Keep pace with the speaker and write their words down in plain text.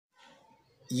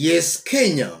Yes,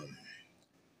 Kenya.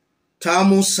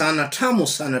 Tamu sana, tamu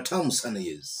sana, tamu sana,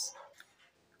 yes.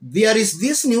 There is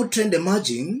this new trend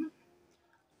emerging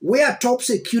where top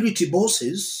security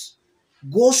bosses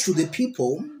goes to the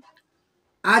people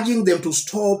urging them to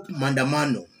stop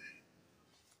Mandamano.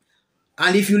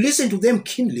 And if you listen to them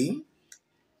keenly,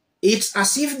 it's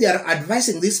as if they are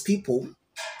advising these people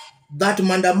that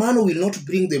Mandamano will not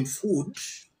bring them food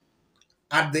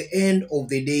at the end of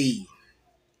the day.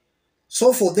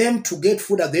 So for them to get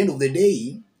food at the end of the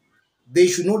day, they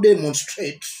should not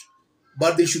demonstrate,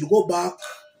 but they should go back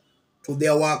to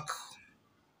their work.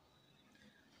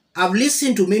 I've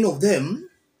listened to many of them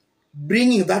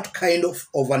bringing that kind of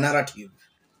a narrative.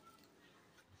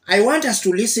 I want us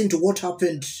to listen to what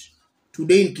happened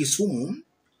today in Kisumu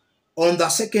on the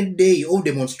second day of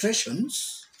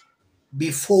demonstrations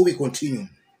before we continue.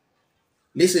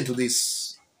 Listen to this.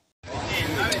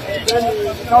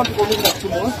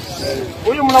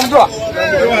 Huyu mnamjua?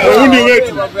 Huyu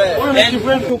wetu. Huyu ni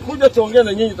kifrendi kuja tuongee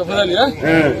na nyinyi tafadhali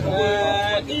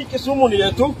hii Kisumu ni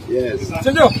yetu. Yes.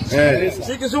 Ndio?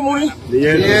 Si Kisumu ni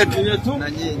yetu. Na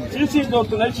nyinyi. Sisi ndio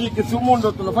tunaishi Kisumu,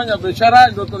 ndio tunafanya biashara,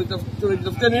 ndio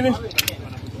tunatafuta nini?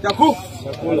 Chakula.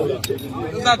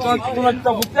 Sasa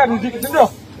tunatafuta riziki,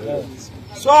 ndio?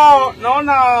 So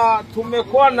naona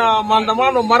tumekuwa na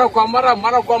maandamano mara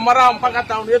kwa mara mpaka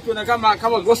town yetu ni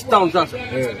kama ghost town sasa.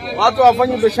 Watu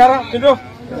wafanye biashara, ndio?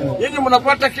 Yeye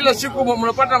mnapata kila siku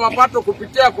mnapata mapato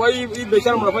kupitia kwa hii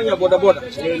biashara mnafanya bodaboda.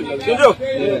 Ndio?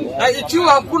 Na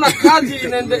ikiwa hakuna kazi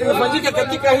inafanyika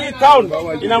katika hii town,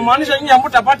 inamaanisha nyinyi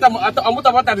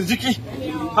hamtapata riziki.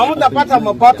 Hamtapata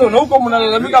mapato na huko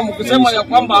mnalalamika mkisema ya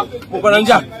kwamba mko na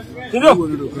njaa.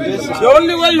 The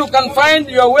only way you can find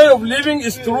your way of living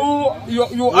is through you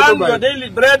earn your daily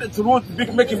bread through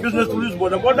making business through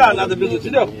boda and other business.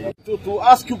 To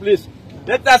ask you please,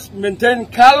 let us maintain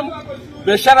calm.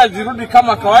 Biashara zirudi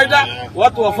kama kawaida,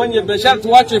 watu wafanye biashara,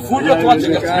 tuache fujo, tuache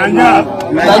njaa.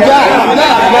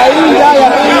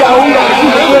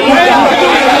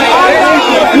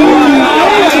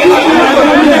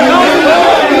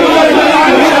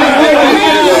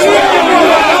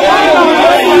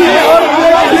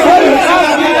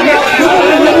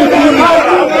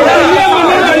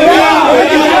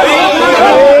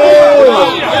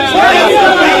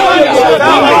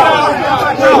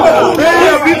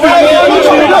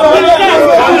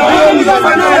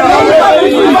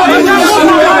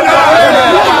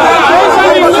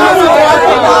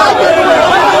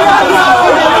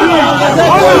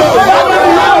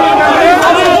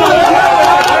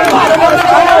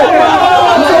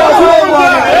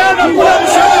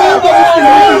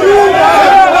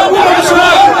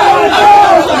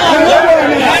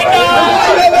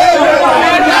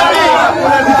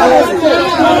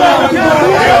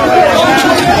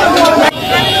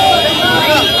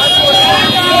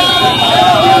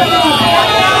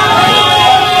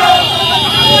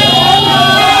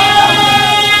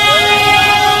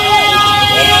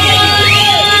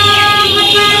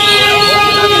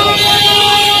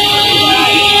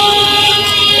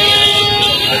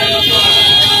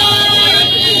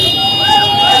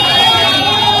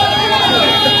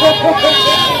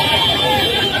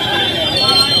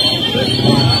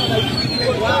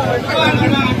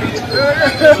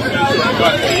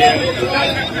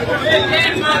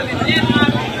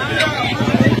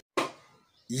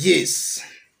 Yes,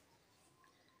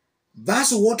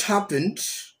 that's what happened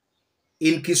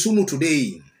in Kisumu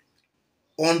today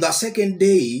on the second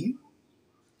day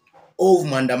of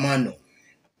Mandamano.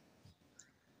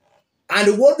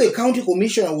 And what the county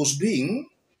commissioner was doing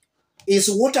is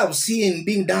what I've seen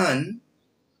being done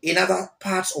in other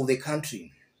parts of the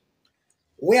country,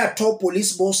 where top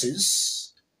police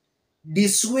bosses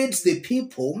dissuade the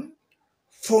people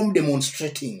from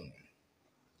demonstrating.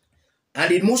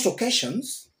 And in most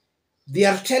occasions, they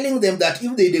are telling them that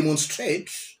if they demonstrate,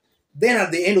 then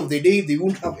at the end of the day, they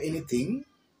won't have anything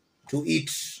to eat.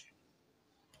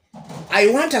 I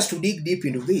want us to dig deep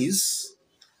into this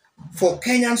for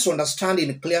Kenyans to understand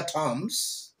in clear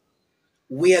terms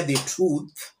where the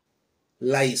truth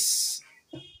lies.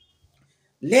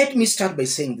 Let me start by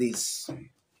saying this.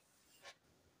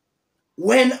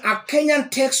 When a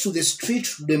Kenyan takes to the street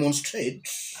to demonstrate,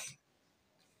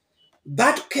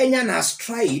 that Kenyan has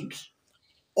tried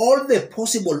all the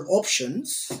possible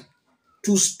options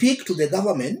to speak to the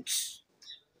government,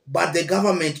 but the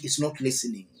government is not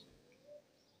listening.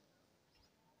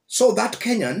 So that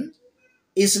Kenyan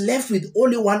is left with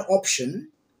only one option: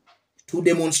 to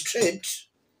demonstrate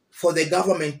for the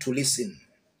government to listen.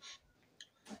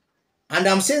 And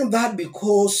I'm saying that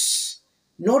because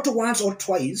not once or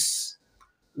twice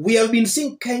we have been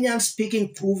seeing Kenyans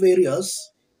speaking through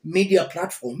various media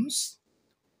platforms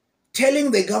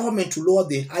telling the government to lower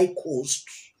the high cost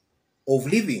of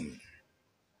living.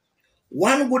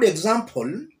 One good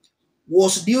example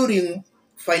was during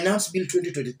Finance Bill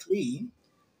 2023,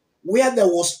 where there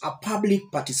was a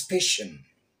public participation.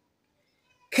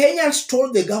 Kenyans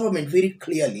told the government very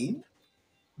clearly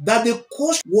that the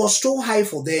cost was too high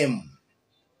for them.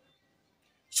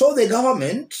 So the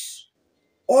government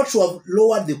ought to have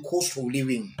lowered the cost of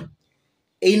living.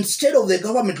 Instead of the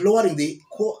government lowering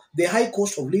the high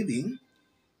cost of living,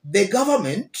 the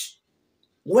government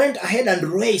went ahead and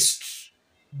raised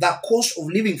the cost of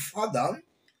living further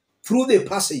through the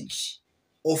passage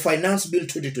of Finance Bill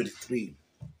 2023.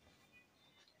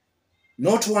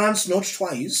 Not once, not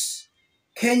twice,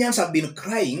 Kenyans have been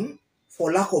crying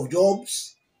for lack of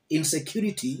jobs,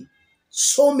 insecurity,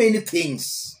 so many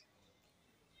things.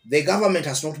 The government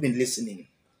has not been listening.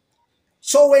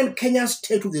 So when Kenyans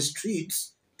take to the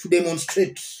streets to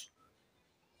demonstrate,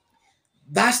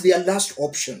 that's their last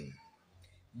option.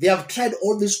 They have tried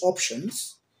all these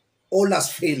options, all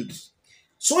has failed.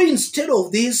 So instead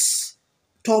of these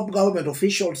top government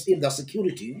officials in the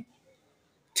security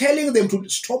telling them to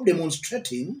stop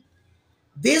demonstrating,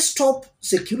 these top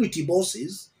security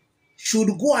bosses should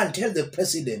go and tell the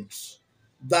president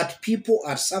that people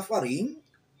are suffering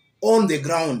on the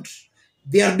ground.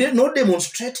 They are not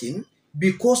demonstrating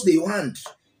because they want.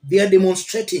 They are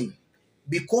demonstrating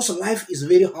because life is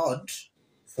very hard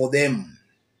for them.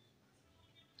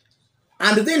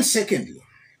 And then secondly,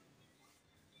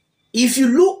 if you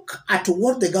look at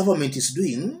what the government is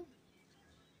doing,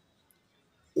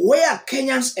 where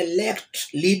Kenyans elect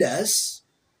leaders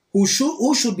who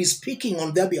should be speaking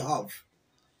on their behalf,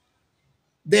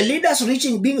 the leaders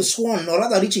being sworn, or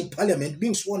rather reaching parliament,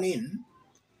 being sworn in,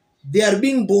 they are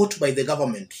being bought by the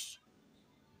government.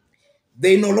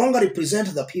 They no longer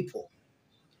represent the people.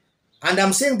 And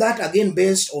I'm saying that again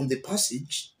based on the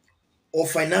passage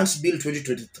of Finance Bill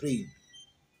 2023.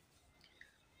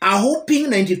 A whopping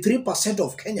 93%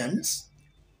 of Kenyans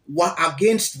were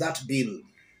against that bill.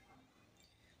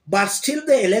 But still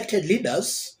the elected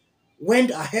leaders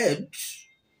went ahead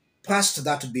past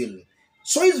that bill.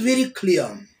 So it's very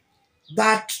clear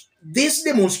that these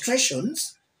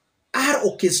demonstrations are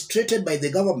orchestrated by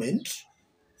the government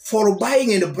for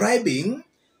buying and bribing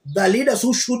the leaders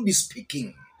who should be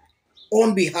speaking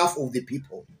on behalf of the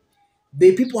people.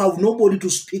 The people have nobody to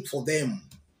speak for them.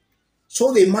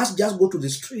 So they must just go to the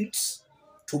streets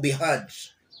to be heard.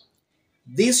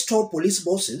 These top police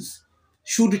bosses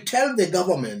should tell the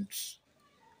government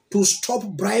to stop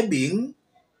bribing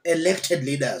elected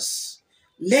leaders.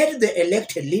 Let the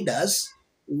elected leaders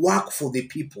work for the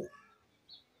people.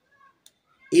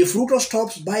 If Ruto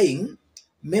stops buying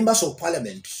members of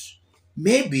parliament,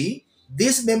 maybe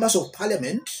these members of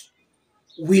parliament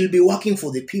will be working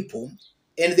for the people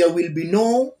and there will be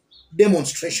no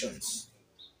demonstrations.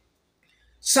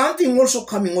 Something also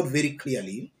coming out very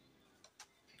clearly,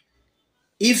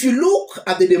 if you look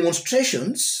at the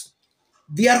demonstrations,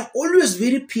 they are always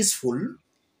very peaceful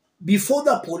before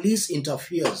the police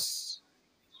interferes.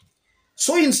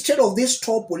 So instead of these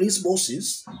top police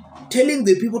bosses telling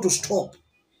the people to stop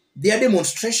their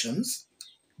demonstrations,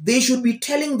 they should be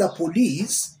telling the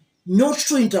police not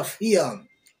to interfere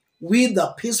with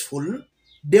the peaceful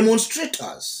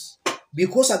demonstrators.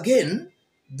 Because again,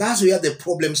 that's where the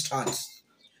problem starts.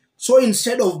 So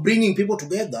instead of bringing people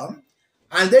together,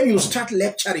 and then you start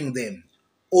lecturing them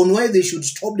on why they should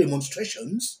stop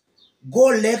demonstrations, go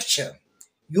lecture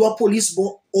your police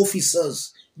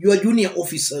officers, your junior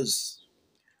officers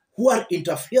who are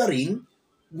interfering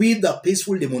with the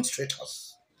peaceful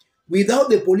demonstrators. Without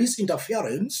the police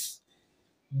interference,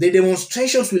 the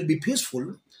demonstrations will be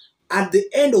peaceful. At the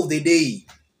end of the day,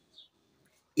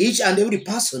 each and every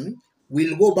person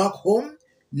will go back home,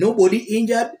 nobody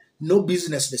injured, no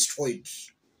business destroyed.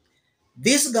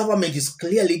 This government is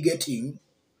clearly getting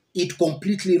it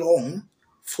completely wrong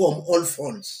from all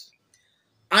fronts.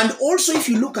 And also, if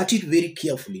you look at it very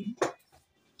carefully,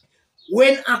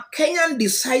 when a Kenyan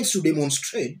decides to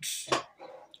demonstrate,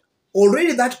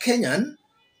 already that Kenyan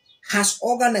has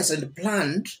organized and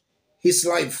planned his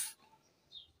life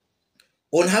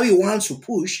on how he wants to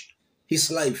push his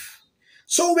life.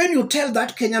 So when you tell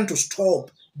that Kenyan to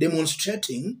stop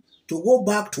demonstrating, to go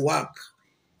back to work,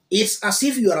 it's as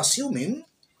if you are assuming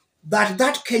that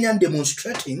that Kenyan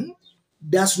demonstrating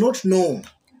does not know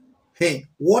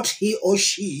what he or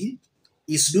she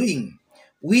is doing,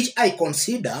 which I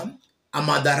consider a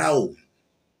madarao.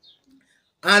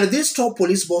 And these top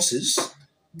police bosses,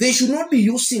 they should not be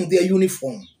using their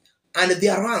uniform and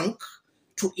their rank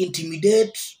to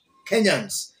intimidate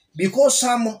Kenyans, because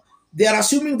some They are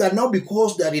assuming that now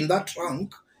because they're in that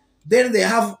rank, then they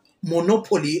have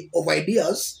monopoly of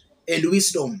ideas and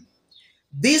wisdom.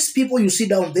 These people you see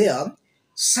down there,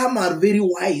 some are very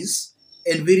wise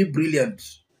and very brilliant.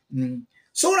 Mm.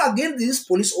 So again, these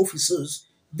police officers,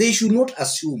 they should not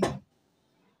assume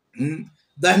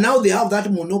that now they have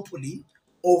that monopoly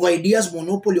of ideas,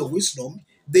 monopoly of wisdom.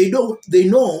 They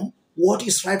know what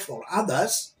is right for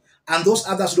others, and those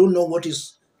others don't know what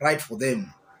is right for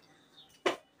them.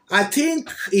 I think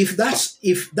if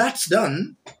that's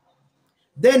done,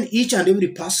 then each and every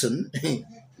person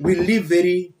will live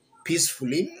very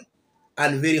peacefully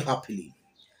and very happily.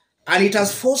 And it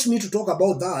has forced me to talk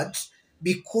about that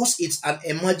because it's an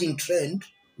emerging trend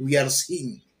we are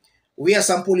seeing, where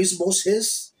some police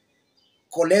bosses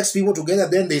collects people together,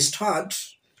 then they start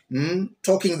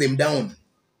talking them down.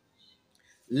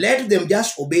 Let them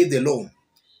just obey the law.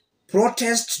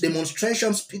 Protests,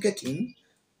 demonstrations, picketing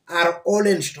are all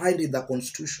enshrined in the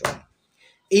Constitution.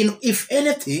 If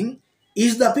anything,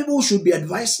 is the people who should be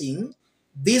advising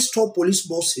these top police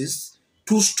bosses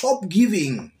to stop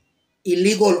giving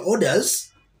illegal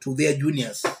orders to their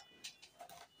juniors.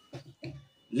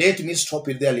 Let me stop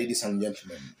it there, ladies and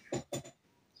gentlemen.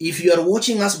 If you are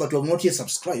watching us but you have not yet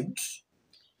subscribed,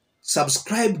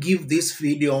 subscribe, give this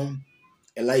video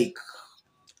a like.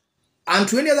 And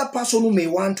to any other person who may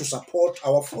want to support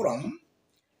our forum,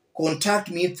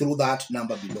 contact me through that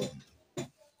number below.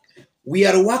 We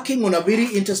are working on a very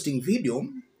interesting video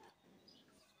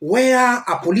where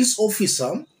a police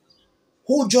officer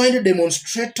who joined the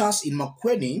demonstrators in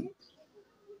Makueni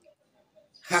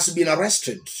has been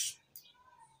arrested.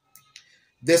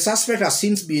 The suspect has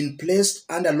since been placed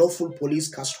under lawful police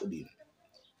custody.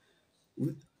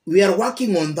 We are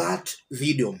working on that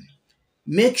video.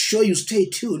 Make sure you stay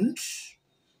tuned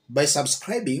by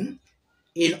subscribing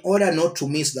in order not to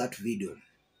miss that video.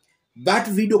 That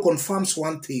video confirms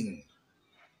one thing.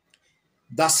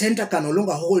 The center can no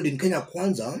longer hold in Kenya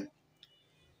Kwanza.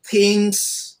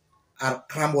 Things are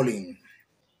crumbling.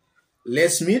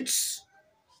 Let's meet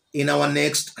in our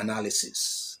next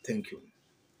analysis. Thank you.